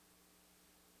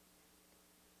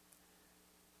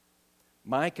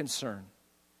 My concern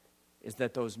is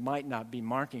that those might not be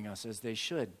marking us as they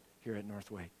should here at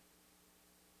Northway.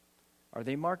 Are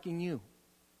they marking you?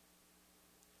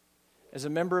 As a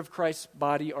member of Christ's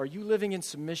body, are you living in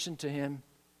submission to Him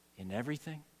in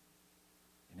everything?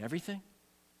 In everything?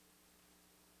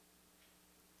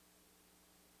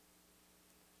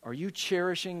 Are you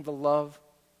cherishing the love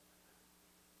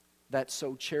that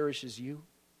so cherishes you?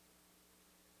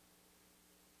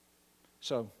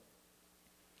 So,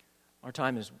 our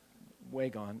time is way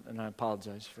gone, and I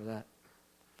apologize for that.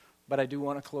 But I do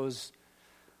want to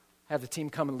have the team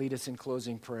come and lead us in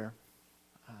closing prayer.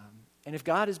 And if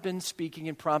God has been speaking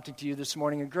and prompting to you this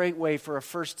morning, a great way for a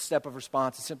first step of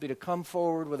response is simply to come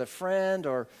forward with a friend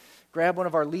or grab one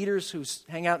of our leaders who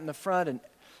hang out in the front and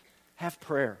have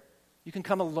prayer. You can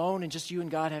come alone and just you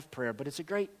and God have prayer, but it's a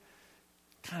great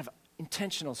kind of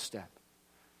intentional step.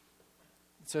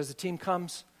 So as the team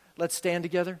comes, let's stand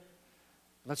together.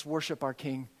 Let's worship our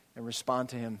King and respond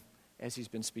to Him as He's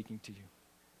been speaking to you.